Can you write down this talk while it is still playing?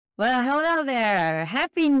Well, hello there.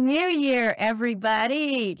 Happy New Year,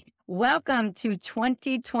 everybody. Welcome to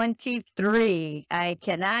 2023. I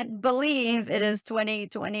cannot believe it is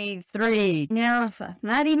 2023.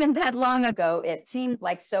 Not even that long ago. It seemed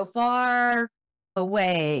like so far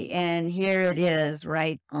away, and here it is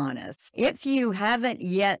right on us. If you haven't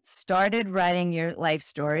yet started writing your life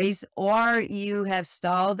stories, or you have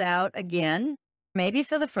stalled out again, maybe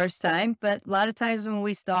for the first time, but a lot of times when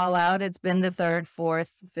we stall out, it's been the third,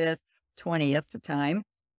 fourth, fifth, 20th time.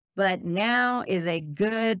 But now is a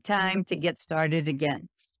good time to get started again.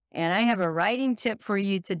 And I have a writing tip for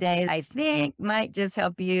you today I think might just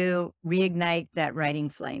help you reignite that writing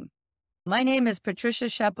flame. My name is Patricia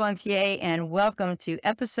Charpentier, and welcome to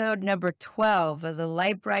episode number 12 of the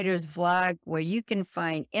Life Writers Vlog, where you can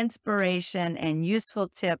find inspiration and useful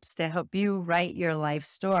tips to help you write your life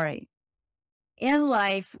story. In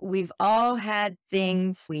life, we've all had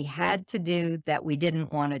things we had to do that we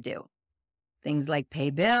didn't want to do. Things like pay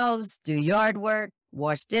bills, do yard work,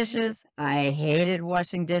 wash dishes. I hated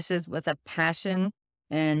washing dishes with a passion,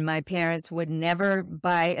 and my parents would never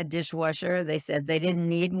buy a dishwasher. They said they didn't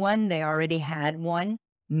need one. They already had one,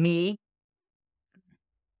 me.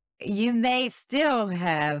 You may still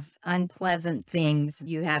have unpleasant things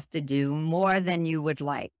you have to do more than you would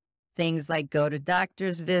like. Things like go to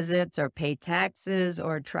doctor's visits or pay taxes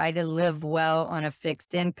or try to live well on a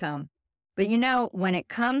fixed income. But when it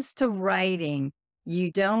comes to writing,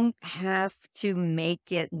 you don't have to make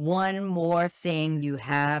it one more thing you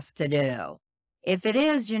have to do. If it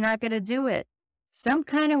is, you're not going to do it. Some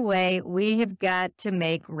kind of way we have got to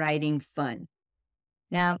make writing fun.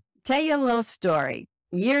 Now, tell you a little story.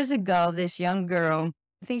 Years ago, this young girl,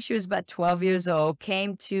 I think she was about 12 years old,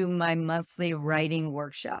 came to my monthly writing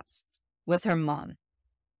workshops with her mom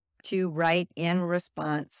to write in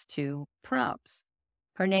response to prompts.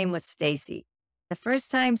 Her name was Stacy. The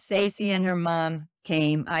first time Stacy and her mom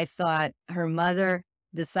came, I thought her mother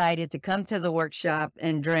decided to come to the workshop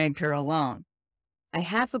and drag her along. I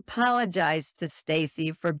half apologized to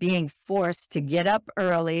Stacy for being forced to get up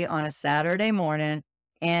early on a Saturday morning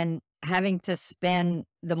and having to spend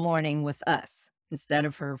the morning with us instead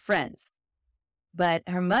of her friends. But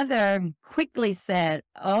her mother quickly said,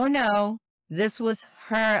 "Oh no, this was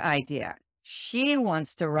her idea. She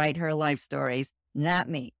wants to write her life stories, not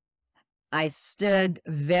me." I stood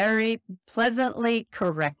very pleasantly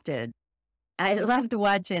corrected. I loved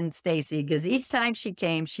watching Stacy because each time she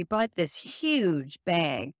came, she brought this huge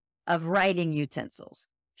bag of writing utensils.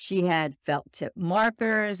 She had felt tip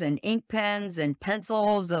markers and ink pens and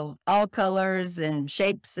pencils of all colors and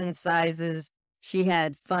shapes and sizes. She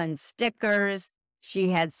had fun stickers. She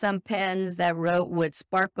had some pens that wrote with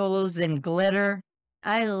sparkles and glitter.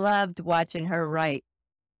 I loved watching her write.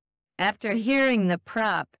 After hearing the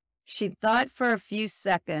prompt, she thought for a few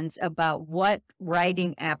seconds about what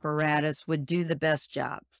writing apparatus would do the best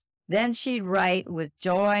jobs. Then she'd write with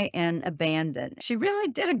joy and abandon. She really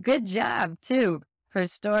did a good job, too. Her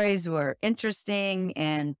stories were interesting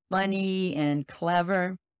and funny and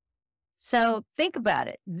clever. So think about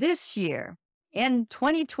it. This year, in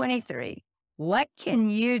 2023, what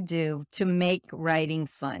can you do to make writing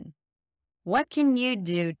fun? What can you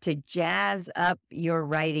do to jazz up your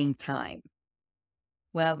writing time?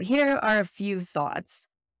 Well, here are a few thoughts.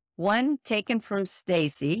 One taken from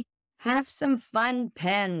Stacy: have some fun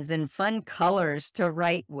pens and fun colors to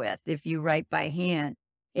write with if you write by hand.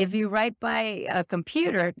 If you write by a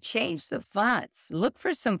computer, change the fonts. Look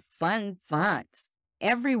for some fun fonts.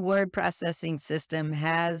 Every word processing system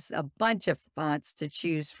has a bunch of fonts to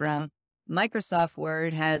choose from. Microsoft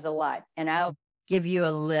Word has a lot, and I'll give you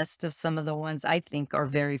a list of some of the ones I think are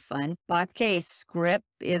very fun. Bokeh Script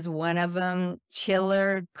is one of them.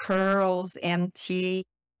 Chiller, Curls, MT,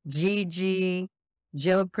 GG,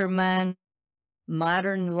 Jokerman,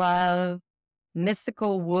 Modern Love,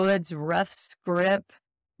 Mystical Woods, Rough Script,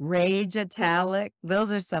 Rage Italic.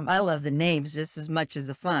 Those are some. I love the names just as much as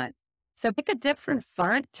the font. So pick a different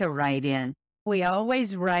font to write in. We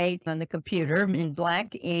always write on the computer in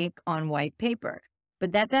black ink on white paper.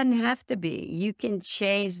 But that doesn't have to be. You can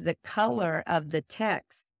change the color of the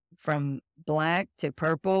text from black to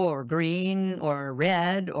purple or green or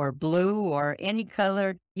red or blue or any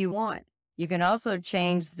color you want. You can also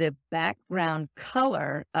change the background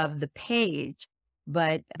color of the page,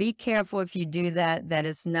 but be careful if you do that, that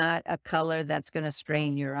it's not a color that's going to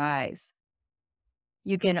strain your eyes.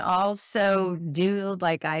 You can also do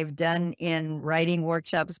like I've done in writing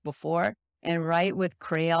workshops before, and write with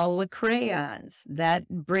Crayola crayons. That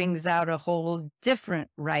brings out a whole different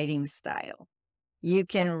writing style. You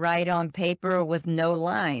can write on paper with no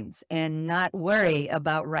lines and not worry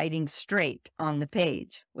about writing straight on the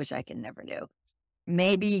page, which I can never do.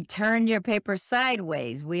 Maybe turn your paper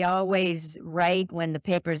sideways. We always write when the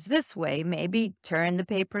paper's this way. Maybe turn the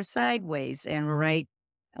paper sideways and write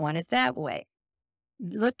on it that way.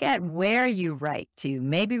 Look at where you write to.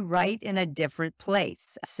 Maybe write in a different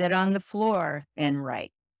place. Sit on the floor and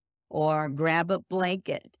write. Or grab a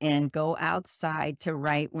blanket and go outside to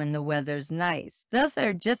write when the weather's nice. Those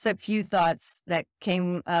are just a few thoughts that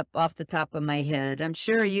came up off the top of my head. I'm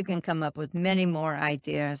sure you can come up with many more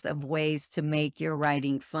ideas of ways to make your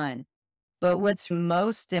writing fun. But what's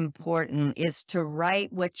most important is to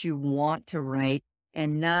write what you want to write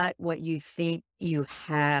and not what you think you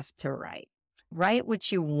have to write. Write what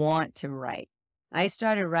you want to write. I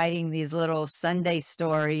started writing these little Sunday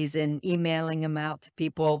stories and emailing them out to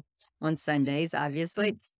people on Sundays,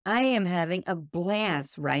 obviously. I am having a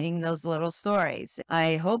blast writing those little stories.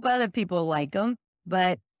 I hope other people like them,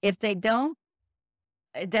 but if they don't,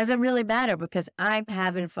 it doesn't really matter because I'm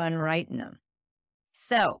having fun writing them.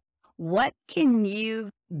 So, what can you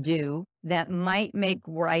do that might make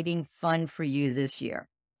writing fun for you this year?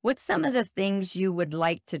 What's some of the things you would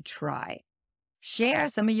like to try? Share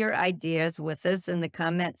some of your ideas with us in the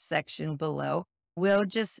comments section below. We'll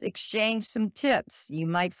just exchange some tips. You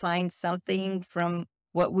might find something from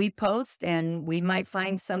what we post, and we might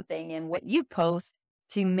find something in what you post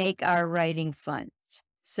to make our writing fun.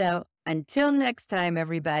 So until next time,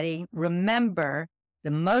 everybody, remember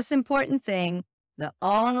the most important thing, the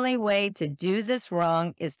only way to do this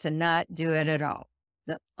wrong is to not do it at all.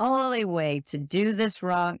 The only way to do this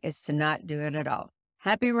wrong is to not do it at all.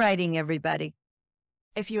 Happy writing, everybody.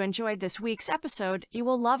 If you enjoyed this week's episode, you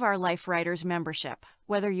will love our Life Writers membership.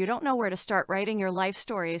 Whether you don't know where to start writing your life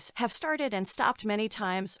stories, have started and stopped many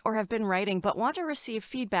times, or have been writing but want to receive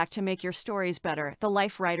feedback to make your stories better, the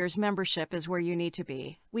Life Writers membership is where you need to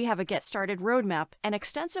be. We have a Get Started roadmap, an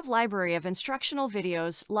extensive library of instructional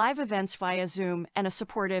videos, live events via Zoom, and a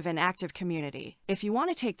supportive and active community. If you want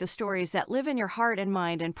to take the stories that live in your heart and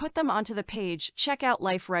mind and put them onto the page, check out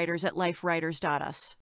Life Writers at lifewriters.us.